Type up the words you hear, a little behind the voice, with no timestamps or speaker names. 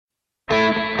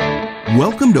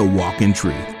Welcome to Walk in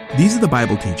Truth. These are the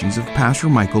Bible teachings of Pastor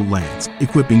Michael Lance,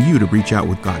 equipping you to reach out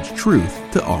with God's truth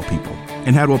to all people,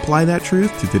 and how to apply that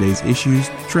truth to today's issues,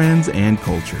 trends, and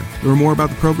culture. Learn more about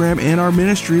the program and our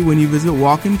ministry when you visit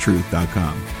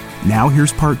walkintruth.com. Now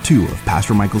here's part 2 of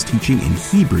Pastor Michael's teaching in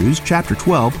Hebrews chapter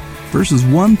 12, verses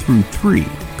 1 through 3,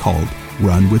 called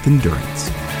Run with Endurance.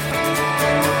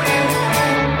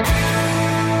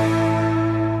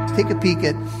 Let's take a peek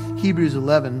at Hebrews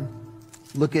 11.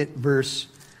 Look at verse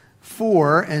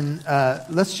 4, and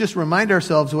let's just remind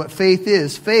ourselves what faith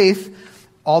is. Faith,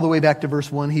 all the way back to verse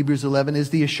 1, Hebrews 11, is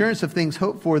the assurance of things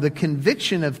hoped for, the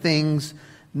conviction of things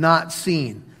not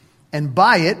seen. And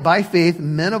by it, by faith,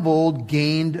 men of old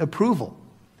gained approval.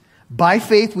 By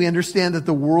faith, we understand that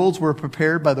the worlds were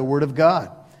prepared by the word of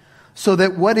God, so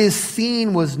that what is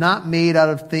seen was not made out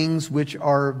of things which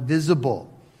are visible.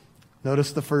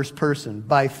 Notice the first person.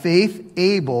 By faith,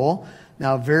 Abel,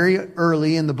 now very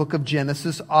early in the book of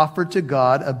Genesis, offered to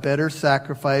God a better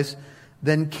sacrifice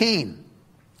than Cain,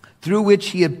 through which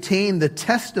he obtained the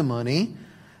testimony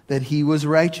that he was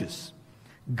righteous.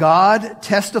 God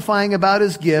testifying about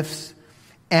his gifts,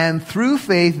 and through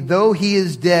faith, though he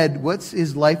is dead, what's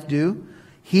his life do?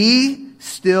 He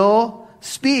still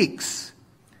speaks.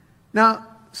 Now,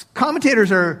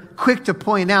 commentators are quick to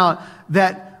point out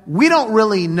that we don't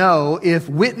really know if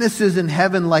witnesses in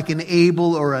heaven like an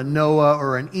Abel or a Noah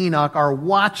or an Enoch are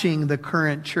watching the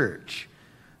current church.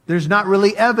 There's not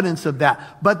really evidence of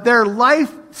that. But their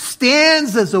life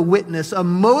stands as a witness, a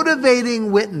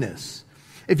motivating witness.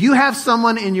 If you have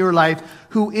someone in your life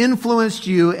who influenced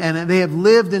you and they have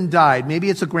lived and died, maybe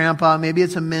it's a grandpa, maybe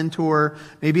it's a mentor,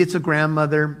 maybe it's a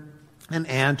grandmother, an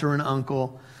aunt or an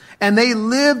uncle, and they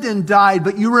lived and died,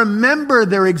 but you remember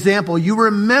their example. You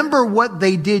remember what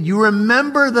they did. You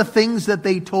remember the things that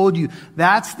they told you.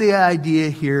 That's the idea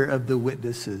here of the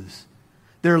witnesses.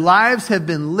 Their lives have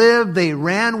been lived. They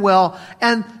ran well,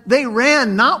 and they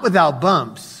ran not without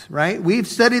bumps, right? We've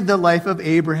studied the life of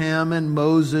Abraham and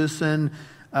Moses and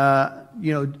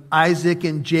Isaac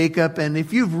and Jacob. And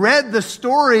if you've read the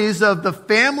stories of the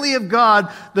family of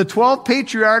God, the 12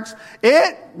 patriarchs,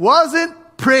 it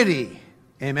wasn't pretty.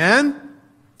 Amen?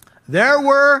 There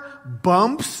were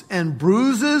bumps and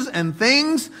bruises and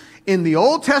things in the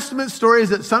Old Testament stories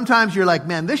that sometimes you're like,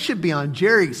 man, this should be on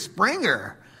Jerry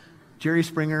Springer. Jerry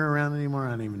Springer around anymore?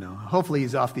 I don't even know. Hopefully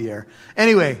he's off the air.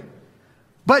 Anyway,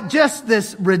 but just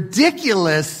this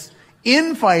ridiculous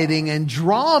infighting and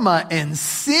drama and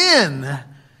sin.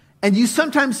 And you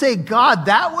sometimes say, God,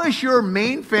 that was your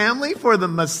main family for the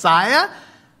Messiah?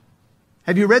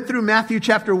 Have you read through Matthew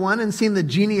chapter 1 and seen the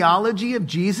genealogy of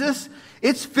Jesus?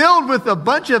 It's filled with a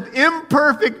bunch of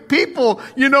imperfect people.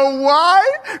 You know why?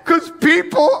 Because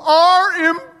people are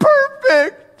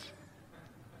imperfect.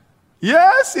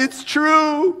 Yes, it's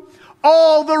true.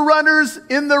 All the runners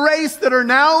in the race that are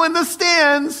now in the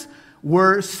stands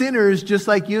were sinners just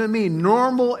like you and me.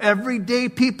 Normal, everyday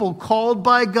people called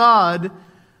by God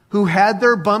who had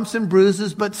their bumps and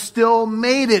bruises but still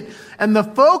made it. And the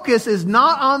focus is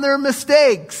not on their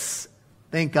mistakes.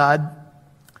 Thank God.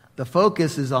 The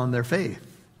focus is on their faith.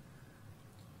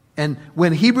 And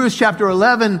when Hebrews chapter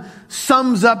 11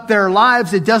 sums up their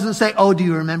lives, it doesn't say, oh, do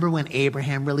you remember when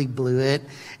Abraham really blew it?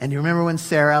 And you remember when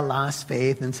Sarah lost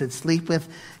faith and said, sleep with,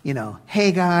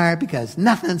 Hagar because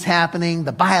nothing's happening.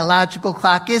 The biological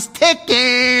clock is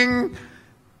ticking.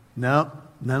 No,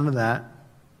 none of that.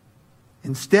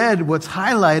 Instead, what's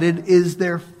highlighted is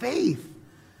their faith.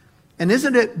 And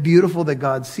isn't it beautiful that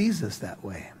God sees us that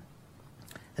way?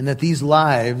 And that these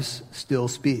lives still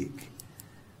speak.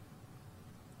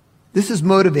 This is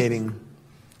motivating.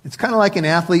 It's kind of like an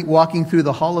athlete walking through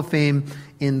the Hall of Fame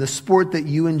in the sport that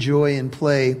you enjoy and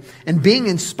play, and being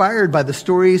inspired by the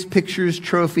stories, pictures,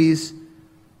 trophies.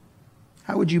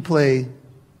 How would you play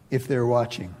if they're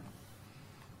watching?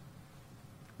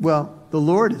 Well, the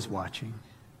Lord is watching.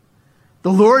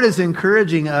 The Lord is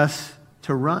encouraging us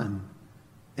to run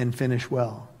and finish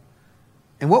well.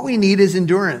 And what we need is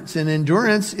endurance. And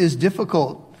endurance is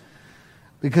difficult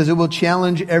because it will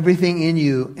challenge everything in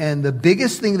you. And the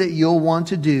biggest thing that you'll want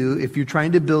to do if you're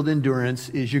trying to build endurance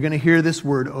is you're going to hear this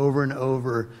word over and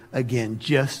over again.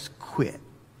 Just quit.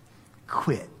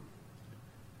 Quit.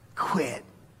 Quit.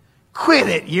 Quit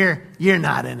it. You're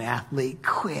not an athlete.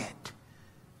 Quit.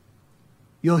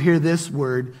 You'll hear this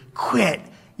word, quit.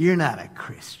 You're not a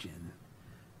Christian.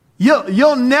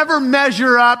 You'll never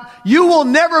measure up. You will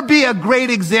never be a great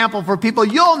example for people.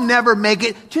 You'll never make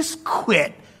it. Just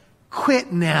quit.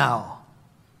 Quit now.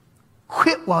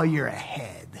 Quit while you're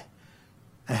ahead.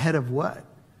 Ahead of what?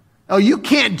 Oh, you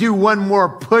can't do one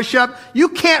more push-up. You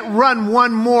can't run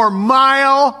one more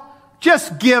mile.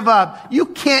 Just give up. You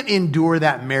can't endure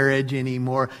that marriage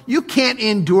anymore. You can't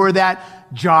endure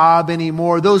that job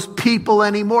anymore, those people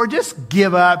anymore. Just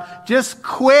give up. Just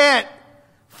quit.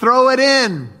 Throw it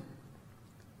in.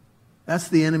 That's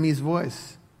the enemy's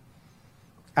voice.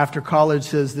 After college,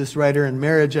 says this writer, in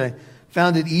marriage, I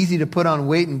found it easy to put on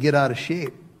weight and get out of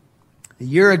shape. A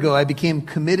year ago, I became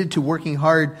committed to working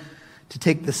hard to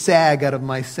take the sag out of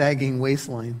my sagging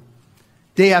waistline.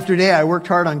 Day after day, I worked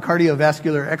hard on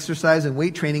cardiovascular exercise and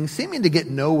weight training, seeming to get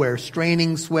nowhere,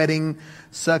 straining, sweating,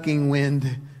 sucking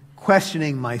wind,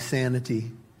 questioning my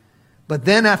sanity. But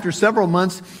then after several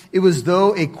months, it was as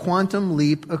though a quantum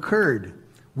leap occurred.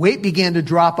 Weight began to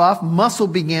drop off, muscle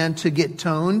began to get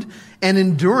toned, and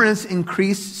endurance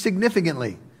increased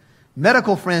significantly.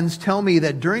 Medical friends tell me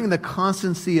that during the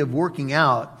constancy of working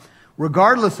out,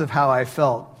 regardless of how I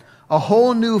felt, a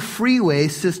whole new freeway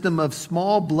system of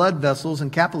small blood vessels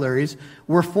and capillaries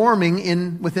were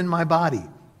forming within my body.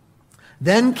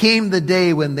 Then came the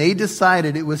day when they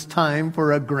decided it was time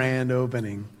for a grand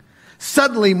opening.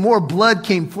 Suddenly, more blood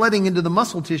came flooding into the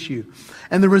muscle tissue,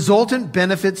 and the resultant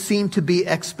benefits seemed to be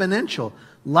exponential.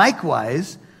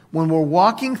 Likewise, when we're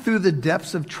walking through the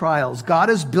depths of trials,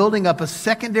 God is building up a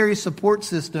secondary support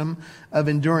system of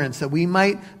endurance that we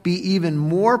might be even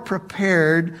more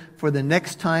prepared for the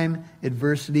next time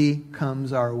adversity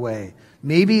comes our way.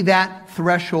 Maybe that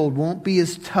threshold won't be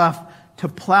as tough to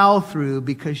plow through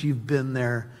because you've been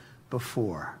there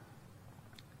before.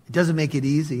 It doesn't make it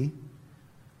easy.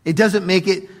 It doesn't make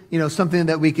it, something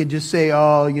that we can just say,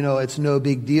 it's no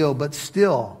big deal, but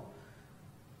still,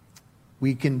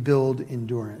 we can build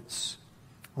endurance.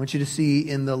 I want you to see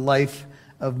in the life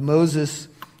of Moses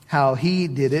how he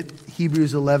did it.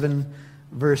 Hebrews 11,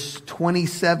 verse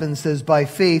 27 says, by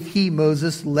faith he,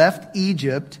 Moses, left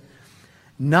Egypt,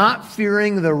 not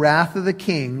fearing the wrath of the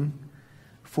king,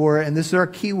 for, and this is our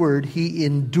key word, he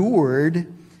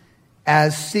endured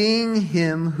as seeing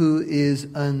him who is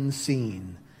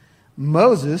unseen.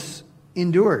 Moses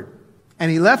endured.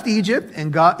 And he left Egypt,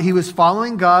 and he was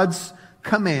following God's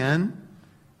command,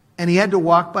 and he had to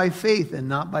walk by faith and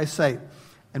not by sight.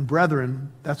 And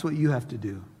brethren, that's what you have to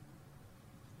do.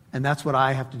 And that's what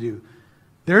I have to do.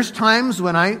 There's times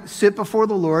when I sit before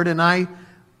the Lord and I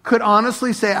could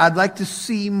honestly say, I'd like to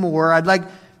see more. I'd like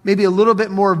maybe a little bit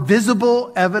more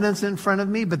visible evidence in front of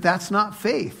me, but that's not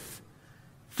faith.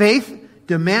 Faith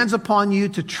demands upon you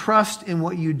to trust in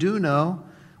what you do know,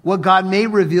 what God may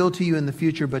reveal to you in the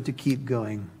future, but to keep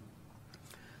going.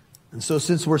 And so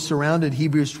since we're surrounded,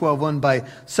 Hebrews 12:1, by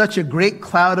such a great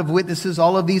cloud of witnesses,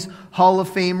 all of these Hall of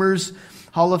Famers,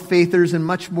 Hall of Faithers, and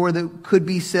much more that could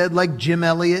be said, like Jim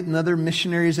Elliot and other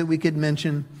missionaries that we could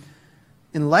mention.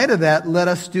 In light of that, let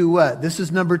us do what? This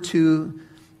is number 2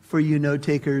 for you note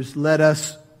takers. Let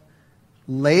us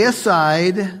lay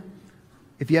aside,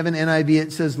 if you have an NIV,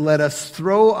 it says, let us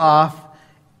throw off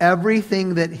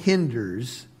everything that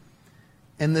hinders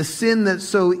and the sin that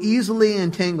so easily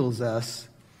entangles us,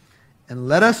 and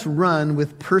let us run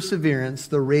with perseverance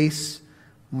the race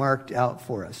marked out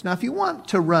for us. Now, if you want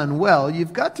to run well,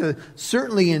 you've got to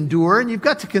certainly endure, and you've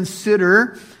got to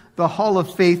consider the Hall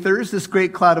of Faithers, this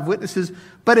great cloud of witnesses.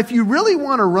 But if you really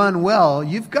want to run well,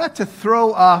 you've got to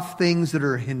throw off things that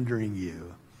are hindering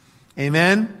you.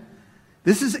 Amen?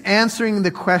 This is answering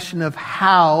the question of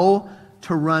how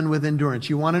to run with endurance.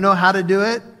 You want to know how to do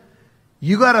it?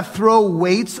 You got to throw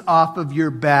weights off of your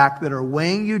back that are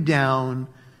weighing you down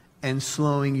and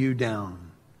slowing you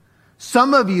down.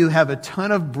 Some of you have a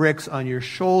ton of bricks on your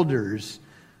shoulders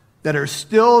that are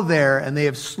still there, and they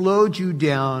have slowed you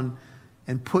down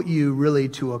and put you really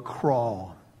to a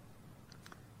crawl.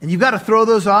 And you've got to throw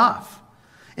those off.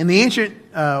 In the ancient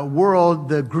world,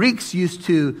 the Greeks used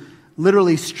to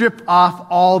literally strip off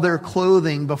all their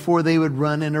clothing before they would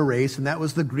run in a race, and that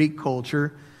was the Greek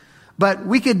culture. But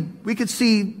we could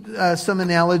see some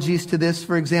analogies to this.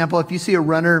 For example, if you see a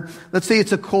runner, let's say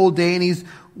it's a cold day and he's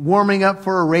warming up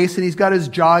for a race and he's got his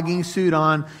jogging suit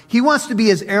on. He wants to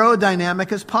be as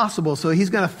aerodynamic as possible, so he's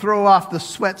going to throw off the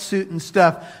sweatsuit and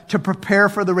stuff to prepare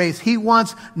for the race. He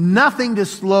wants nothing to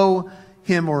slow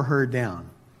him or her down.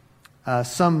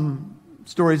 Some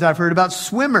stories I've heard about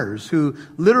swimmers who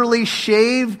literally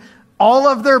shave all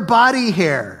of their body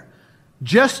hair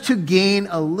just to gain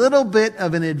a little bit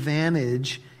of an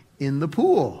advantage in the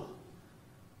pool.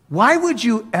 Why would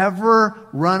you ever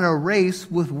run a race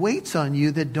with weights on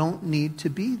you that don't need to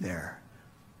be there?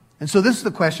 And so this is the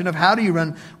question of how do you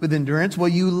run with endurance? Well,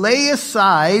 you lay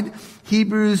aside,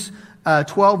 Hebrews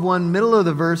 12:1, middle of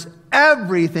the verse,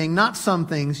 everything, not some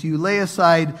things. You lay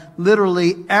aside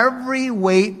literally every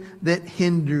weight that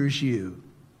hinders you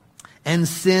and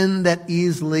sin that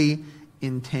easily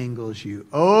entangles you.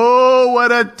 Oh,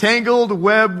 what a tangled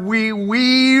web we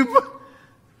weave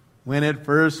when at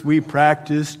first we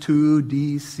practice to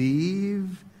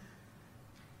deceive.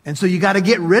 And so you got to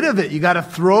get rid of it. You got to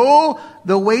throw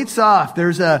the weights off.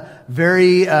 There's a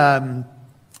very,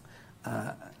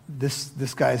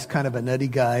 this guy's kind of a nutty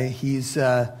guy. His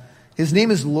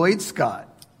name is Lloyd Scott.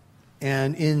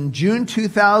 And in June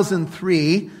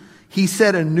 2003, he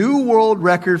set a new world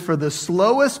record for the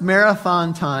slowest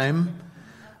marathon time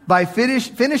by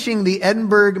finishing the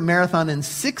Edinburgh Marathon in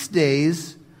 6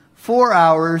 days, 4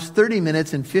 hours, 30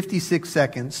 minutes, and 56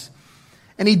 seconds.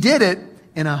 And he did it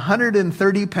in a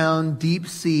 130-pound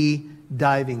deep-sea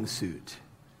diving suit.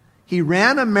 He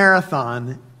ran a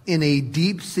marathon in a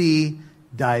deep-sea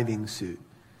diving suit.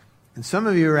 And some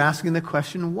of you are asking the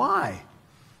question, why?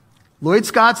 Lloyd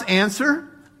Scott's answer,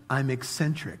 I'm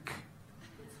eccentric.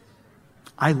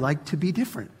 I like to be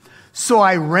different. So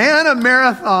I ran a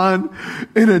marathon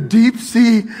in a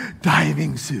deep-sea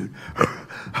diving suit.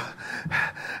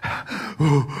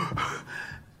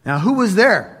 Now, who was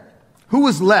there? Who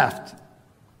was left?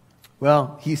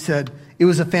 Well, he said, it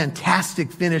was a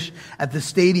fantastic finish at the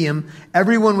stadium.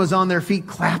 Everyone was on their feet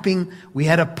clapping. We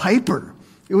had a piper.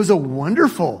 It was a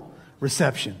wonderful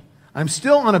reception. I'm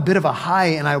still on a bit of a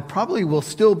high, and I probably will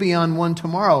still be on one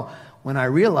tomorrow when I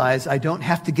realize I don't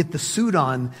have to get the suit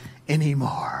on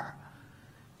anymore.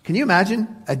 Can you imagine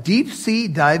a deep-sea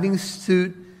diving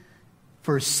suit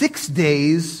for 6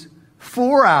 days,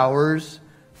 4 hours,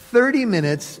 30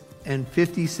 minutes, and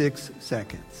 56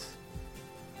 seconds?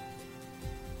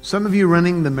 Some of you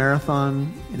running the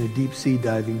marathon in a deep-sea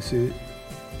diving suit.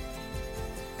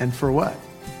 And for what?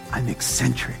 I'm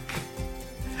eccentric.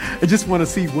 I just want to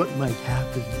see what might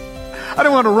happen. I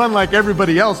don't want to run like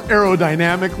everybody else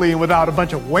aerodynamically and without a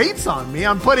bunch of weights on me.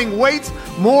 I'm putting weights,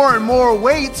 more and more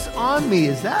weights on me.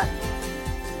 Is that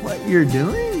what you're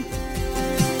doing?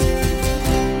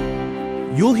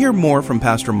 You'll hear more from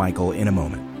Pastor Michael in a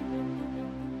moment.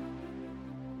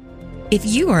 If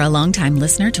you are a longtime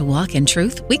listener to Walk in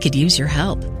Truth, we could use your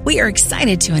help. We are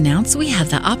excited to announce we have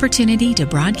the opportunity to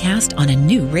broadcast on a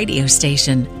new radio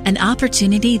station, an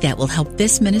opportunity that will help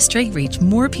this ministry reach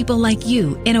more people like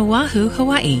you in Oahu,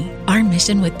 Hawaii. Our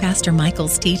mission with Pastor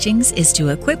Michael's teachings is to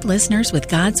equip listeners with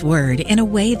God's Word in a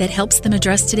way that helps them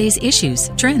address today's issues,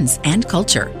 trends, and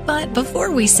culture. But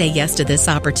before we say yes to this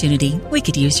opportunity, we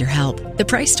could use your help. The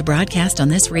price to broadcast on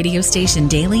this radio station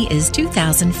daily is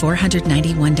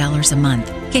 $2,491 a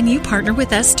month. Can you partner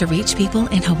with us to reach people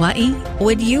in Hawaii?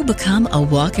 Would you become a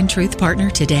Walk in Truth partner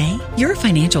today? Your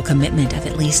financial commitment of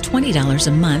at least $20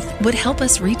 a month would help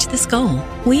us reach this goal.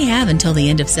 We have until the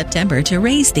end of September to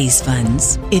raise these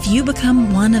funds. If you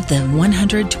become one of the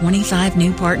 125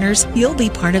 new partners, you'll be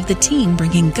part of the team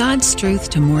bringing God's truth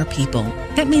to more people.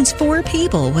 That means 4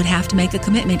 people would have to make a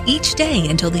commitment each day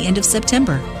until the end of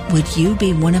September. Would you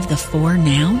be one of the 4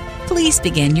 now? Please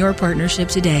begin your partnership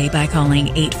today by calling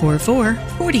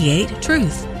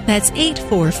 844-48-TRUTH. That's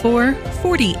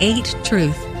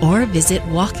 844-48-TRUTH. Or visit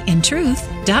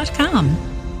walkintruth.com.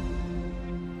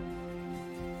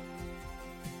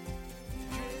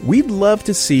 We'd love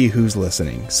to see who's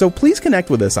listening, so please connect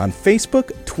with us on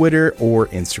Facebook, Twitter, or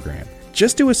Instagram.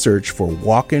 Just do a search for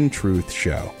Walk in Truth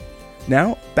Show.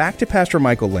 Now, back to Pastor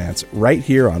Michael Lantz right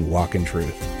here on Walk in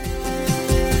Truth.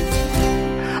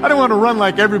 I don't want to run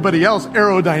like everybody else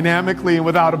aerodynamically and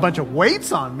without a bunch of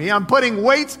weights on me. I'm putting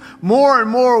weights, more and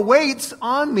more weights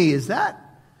on me. Is that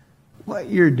what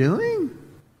you're doing?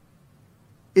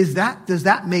 Does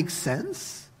that make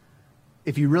sense?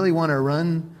 If you really want to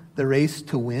run the race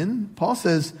to win, Paul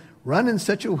says, run in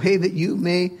such a way that you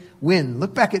may win.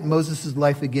 Look back at Moses'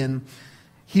 life again.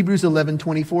 Hebrews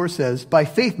 11:24 says, by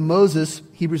faith Moses,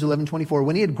 Hebrews 11:24,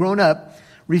 when he had grown up,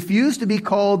 refused to be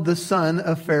called the son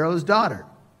of Pharaoh's daughter,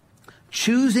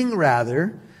 choosing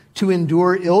rather to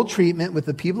endure ill treatment with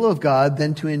the people of God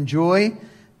than to enjoy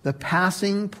the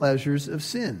passing pleasures of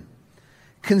sin.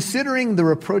 Considering the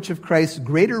reproach of Christ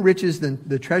greater riches than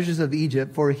the treasures of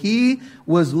Egypt, for he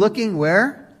was looking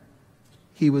where?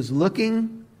 He was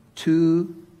looking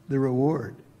to the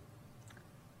reward.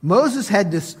 Moses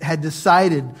had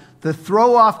decided to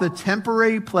throw off the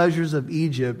temporary pleasures of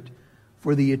Egypt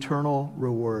for the eternal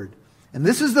reward. And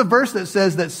this is the verse that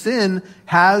says that sin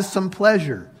has some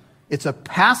pleasure. It's a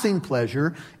passing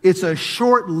pleasure. It's a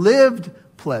short-lived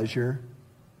pleasure,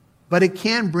 but it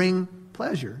can bring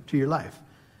pleasure to your life.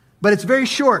 But it's very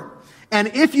short.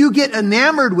 And if you get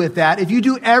enamored with that, if you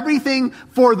do everything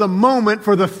for the moment,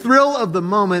 for the thrill of the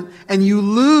moment, and you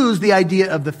lose the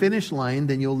idea of the finish line,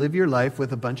 then you'll live your life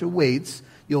with a bunch of weights.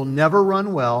 You'll never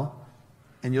run well,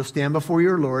 and you'll stand before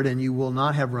your Lord, and you will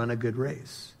not have run a good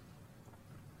race.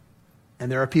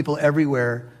 And there are people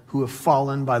everywhere who have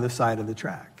fallen by the side of the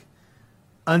track,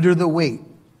 under the weight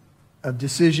of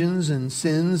decisions and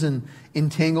sins and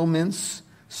entanglements,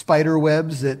 spider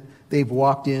webs that they've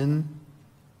walked in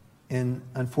and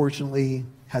unfortunately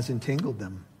has entangled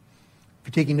them. If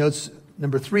you're taking notes,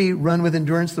 number 3, run with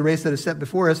endurance the race that is set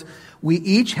before us. We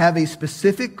each have a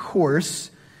specific course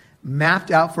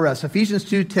mapped out for us. Ephesians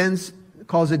 2:10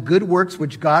 calls it good works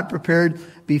which God prepared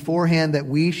beforehand that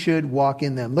we should walk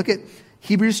in them. Look at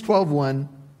Hebrews 12:1.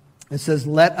 It says,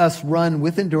 let us run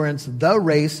with endurance the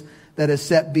race that is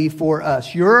set before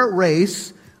us. Your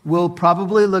race will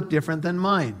probably look different than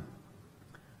mine.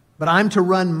 But I'm to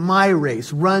run my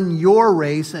race. Run your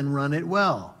race and run it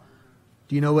well.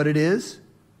 Do you know what it is?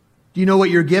 Do you know what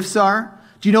your gifts are?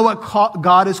 Do you know what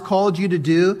God has called you to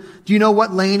do? Do you know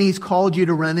what lane He's called you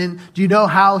to run in? Do you know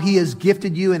how He has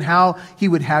gifted you and how He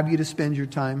would have you to spend your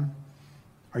time?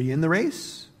 Are you in the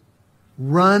race?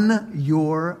 Run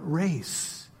your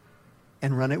race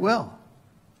and run it well.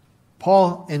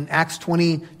 Paul in Acts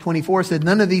 20:24 said,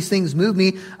 none of these things move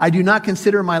me. I do not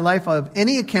consider my life of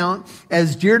any account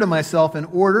as dear to myself in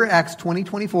order, Acts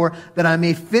 20:24, that I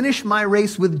may finish my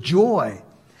race with joy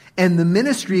and the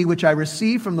ministry which I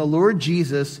received from the Lord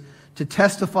Jesus to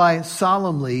testify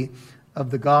solemnly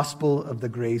of the gospel of the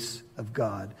grace of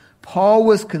God. Paul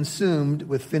was consumed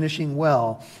with finishing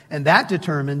well, and that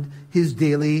determined his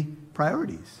daily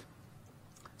priorities.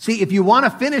 See, if you want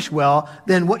to finish well,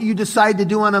 then what you decide to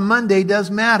do on a Monday does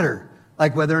matter.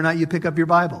 Like whether or not you pick up your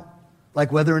Bible.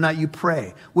 Like whether or not you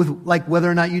pray. Like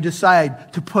whether or not you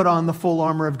decide to put on the full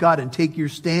armor of God and take your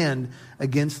stand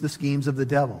against the schemes of the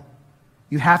devil.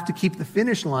 You have to keep the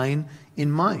finish line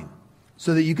in mind.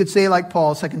 So that you could say like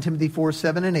Paul, 2 Timothy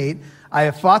 4:7-8, I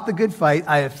have fought the good fight,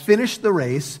 I have finished the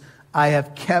race, I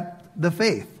have kept the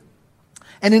faith.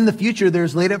 And in the future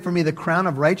there's laid up for me the crown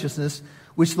of righteousness,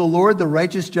 which the Lord, the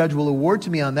righteous judge, will award to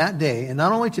me on that day, and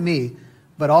not only to me,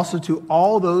 but also to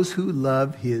all those who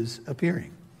love His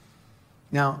appearing.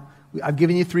 Now, I've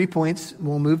given you 3 points.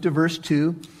 We'll move to verse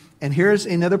 2. And here's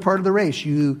another part of the race.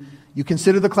 You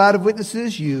consider the cloud of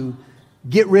witnesses. You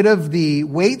get rid of the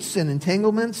weights and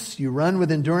entanglements. You run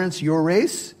with endurance your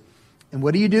race. And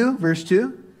what do? Verse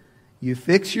 2. You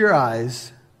fix your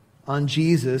eyes on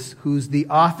Jesus, who's the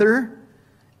author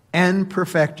and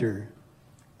perfecter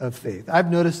of faith.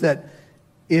 I've noticed that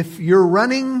if you're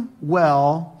running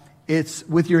well, it's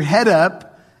with your head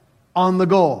up on the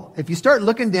goal. If you start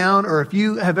looking down, or if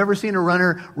you have ever seen a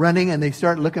runner running and they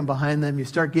start looking behind them, you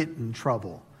start getting in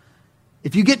trouble.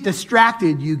 If you get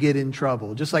distracted, you get in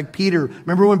trouble. Just like Peter.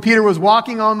 Remember when Peter was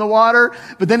walking on the water,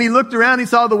 but then he looked around, he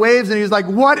saw the waves, and he was like,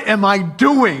 what am I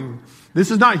doing?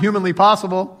 This is not humanly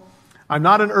possible. I'm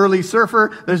not an early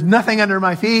surfer. There's nothing under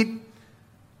my feet.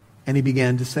 And he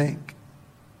began to sink.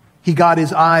 He got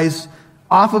his eyes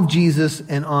off of Jesus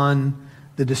and on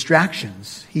the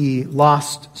distractions. He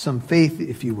lost some faith,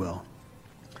 if you will.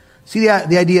 See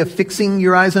the idea of fixing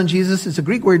your eyes on Jesus? It's a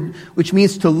Greek word which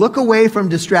means to look away from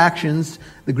distractions,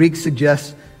 the Greek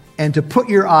suggests, and to put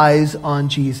your eyes on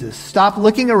Jesus. Stop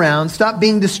looking around, stop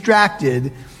being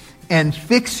distracted, and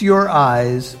fix your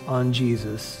eyes on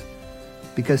Jesus.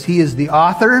 Because He is the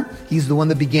author, He's the one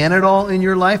that began it all in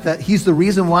your life, that He's the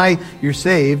reason why you're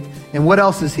saved. And what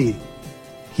else is He?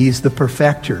 He's the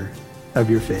perfecter of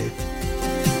your faith.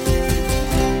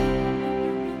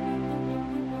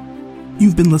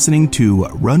 You've been listening to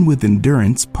Run with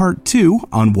Endurance, Part 2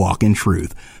 on Walk in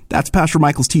Truth. That's Pastor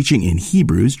Michael's teaching in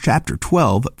Hebrews chapter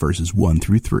 12, verses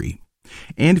 1-3.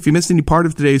 And if you missed any part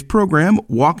of today's program,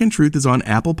 Walk in Truth is on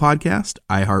Apple Podcast,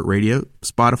 iHeartRadio,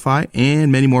 Spotify, and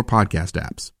many more podcast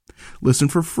apps. Listen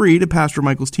for free to Pastor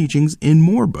Michael's teachings in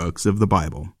more books of the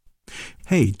Bible.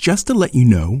 Hey, just to let you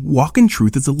know, Walk in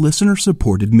Truth is a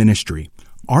listener-supported ministry.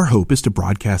 Our hope is to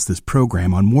broadcast this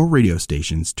program on more radio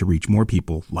stations to reach more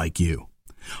people like you.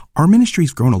 Our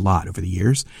ministry's grown a lot over the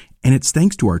years, and it's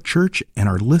thanks to our church and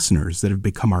our listeners that have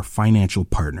become our financial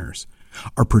partners.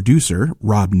 Our producer,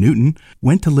 Rob Newton,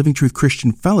 went to Living Truth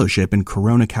Christian Fellowship in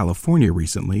Corona, California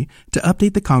recently to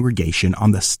update the congregation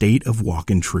on the state of Walk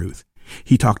in Truth.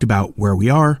 He talked about where we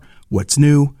are, what's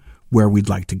new, where we'd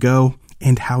like to go,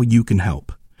 and how you can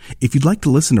help. If you'd like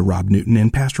to listen to Rob Newton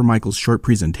and Pastor Michael's short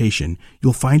presentation,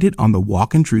 you'll find it on the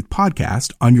Walk in Truth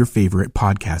podcast on your favorite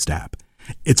podcast app.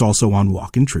 It's also on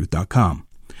walkintruth.com.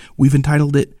 We've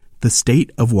entitled it The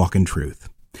State of Walk in Truth.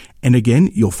 And again,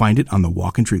 you'll find it on the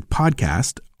Walk in Truth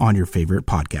podcast on your favorite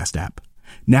podcast app.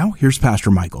 Now, here's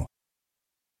Pastor Michael.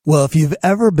 Well, if you've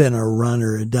ever been a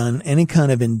runner or done any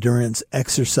kind of endurance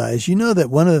exercise, you know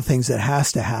that one of the things that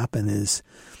has to happen is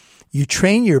you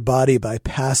train your body by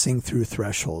passing through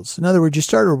thresholds. In other words, you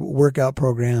start a workout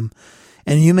program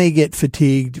And you may get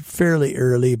fatigued fairly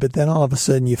early, but then all of a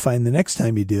sudden you find the next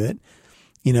time you do it,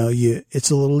 it's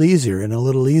a little easier and a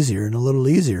little easier and a little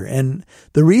easier. And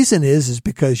the reason is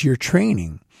because you're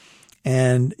training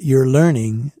and you're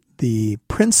learning the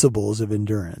principles of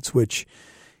endurance, which,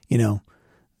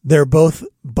 they're both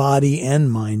body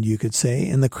and mind, you could say.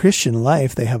 In the Christian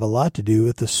life, they have a lot to do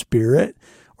with the spirit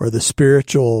or the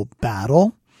spiritual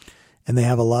battle, and they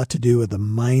have a lot to do with the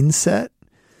mindset.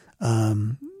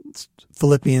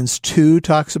 Philippians 2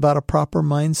 talks about a proper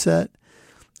mindset.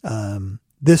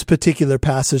 This particular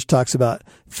passage talks about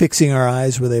fixing our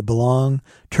eyes where they belong,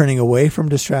 turning away from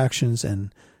distractions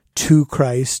and to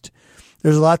Christ.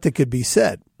 There's a lot that could be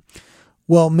said.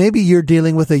 Well, maybe you're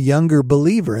dealing with a younger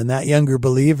believer, and that younger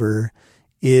believer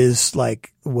is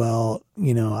like, well,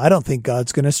 I don't think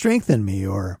God's going to strengthen me,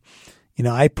 or,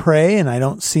 I pray and I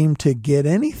don't seem to get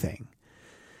anything.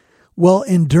 Well,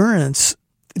 endurance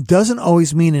doesn't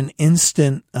always mean an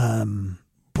instant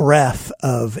breath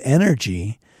of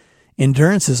energy.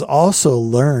 Endurance is also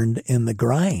learned in the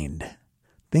grind.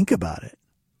 Think about it.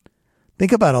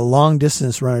 Think about a long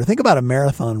distance runner. Think about a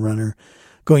marathon runner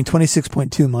going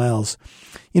 26.2 miles.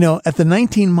 At the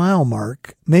 19-mile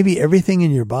mark, maybe everything in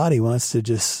your body wants to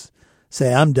just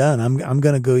say, I'm done. I'm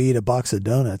going to go eat a box of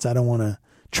donuts. I don't want to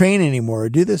train anymore or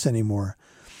do this anymore.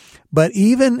 But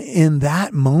even in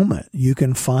that moment, you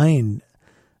can find,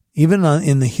 even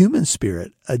in the human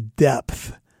spirit, a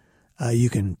depth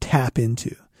you can tap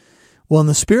into. Well, in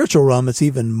the spiritual realm, it's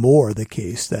even more the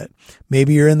case that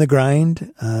maybe you're in the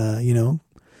grind,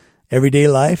 everyday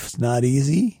life is not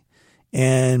easy.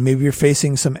 And maybe you're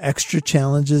facing some extra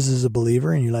challenges as a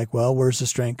believer, and you're like, well, where's the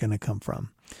strength going to come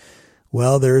from?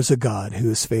 Well, there's a God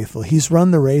who is faithful. He's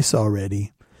run the race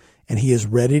already, and he is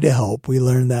ready to help. We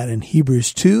learned that in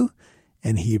Hebrews 2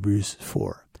 and Hebrews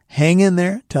 4. Hang in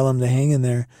there. Tell them to hang in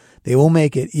there. They will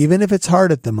make it. Even if it's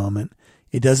hard at the moment,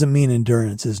 it doesn't mean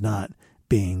endurance is not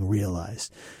being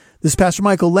realized. This is Pastor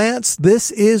Michael Lance. This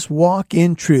is Walk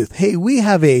in Truth. Hey, we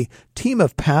have a team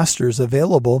of pastors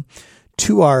available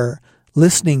to our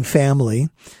listening family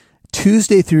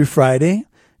Tuesday through Friday,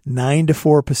 9 to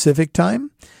 4 Pacific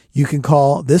time. You can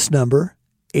call this number,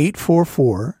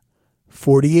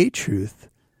 844-48-TRUTH.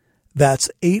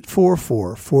 That's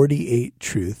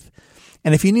 844-48-TRUTH.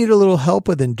 And if you need a little help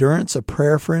with endurance, a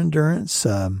prayer for endurance,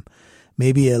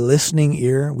 maybe a listening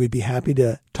ear, we'd be happy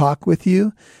to talk with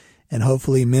you and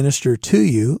hopefully minister to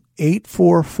you.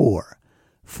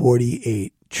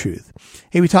 844-48-TRUTH.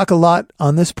 Hey, we talk a lot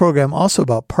on this program also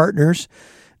about partners.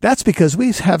 That's because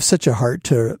we have such a heart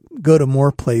to go to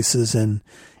more places and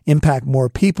impact more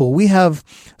people. We have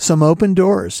some open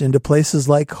doors into places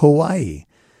like Hawaii,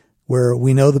 where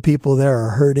we know the people there are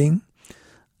hurting.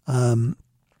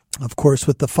 Of course,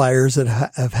 with the fires that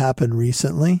have happened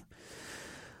recently.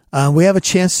 We have a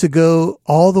chance to go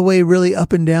all the way really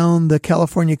up and down the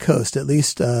California coast, at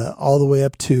least all the way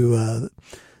up to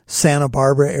Santa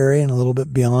Barbara area and a little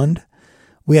bit beyond.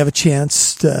 We have a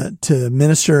chance to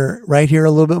minister right here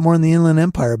a little bit more in the Inland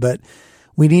Empire, but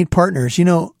we need partners.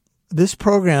 This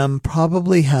program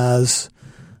probably has,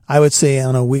 I would say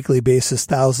on a weekly basis,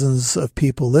 thousands of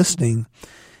people listening.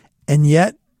 And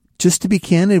yet, just to be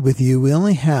candid with you, we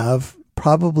only have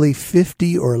probably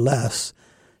 50 or less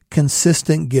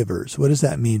consistent givers. What does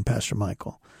that mean, Pastor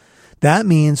Michael? That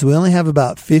means we only have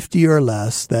about 50 or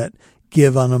less that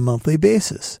give on a monthly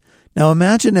basis. Now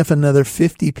imagine if another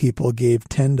 50 people gave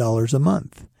 $10 a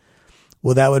month.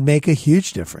 Well, that would make a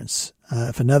huge difference.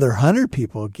 If another 100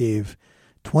 people gave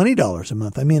 $20 a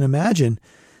month, imagine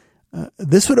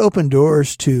this would open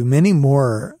doors to many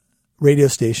more radio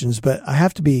stations. But I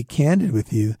have to be candid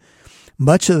with you.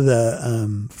 Much of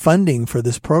the funding for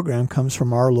this program comes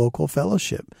from our local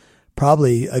fellowship,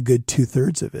 probably a good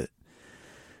 2/3 of it.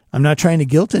 I'm not trying to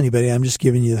guilt anybody. I'm just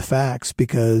giving you the facts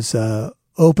because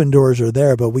open doors are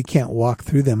there, but we can't walk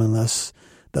through them unless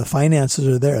the finances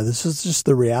are there. This is just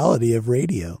the reality of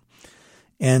radio.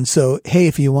 And so, hey,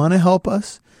 if you want to help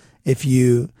us, if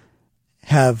you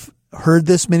have heard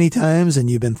this many times and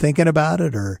you've been thinking about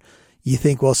it, or you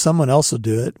think, well, someone else will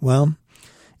do it. Well,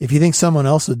 if you think someone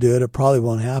else will do it, it probably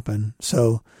won't happen.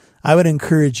 So I would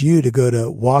encourage you to go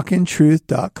to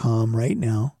walkintruth.com right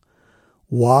now,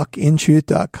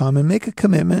 walkintruth.com, and make a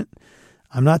commitment.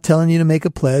 I'm not telling you to make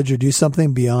a pledge or do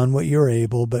something beyond what you're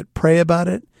able, but pray about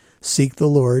it, seek the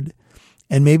Lord,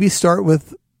 and maybe start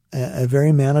with a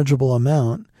very manageable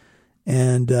amount.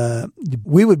 And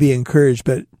we would be encouraged,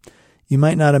 but you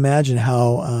might not imagine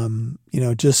how,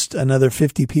 just another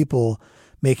 50 people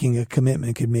making a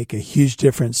commitment could make a huge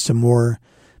difference to more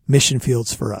mission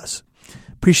fields for us.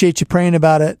 Appreciate you praying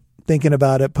about it. thinking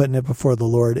about it, putting it before the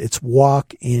Lord, it's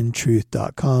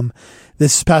walkintruth.com.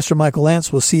 This is Pastor Michael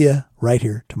Lance. We'll see you right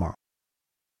here tomorrow.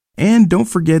 And don't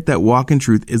forget that Walk in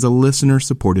Truth is a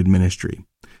listener-supported ministry.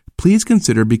 Please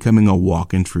consider becoming a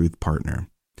Walk in Truth partner.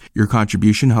 Your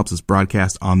contribution helps us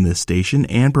broadcast on this station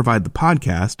and provide the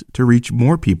podcast to reach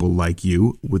more people like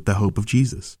you with the hope of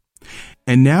Jesus.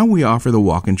 And now we offer the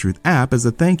Walk in Truth app as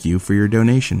a thank you for your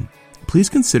donation. Please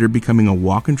consider becoming a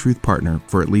Walk in Truth partner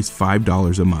for at least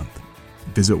 $5 a month.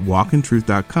 Visit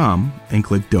walkintruth.com and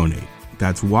click donate.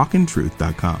 That's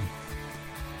walkintruth.com.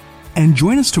 And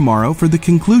join us tomorrow for the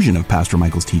conclusion of Pastor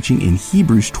Michael's teaching in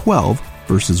Hebrews 12,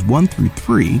 verses 1 through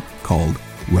 3, called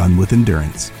Run with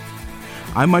Endurance.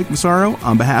 I'm Mike Massaro.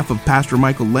 On behalf of Pastor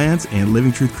Michael Lance and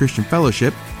Living Truth Christian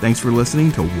Fellowship, thanks for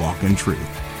listening to Walk in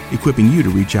Truth, equipping you to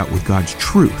reach out with God's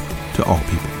truth to all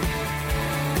people.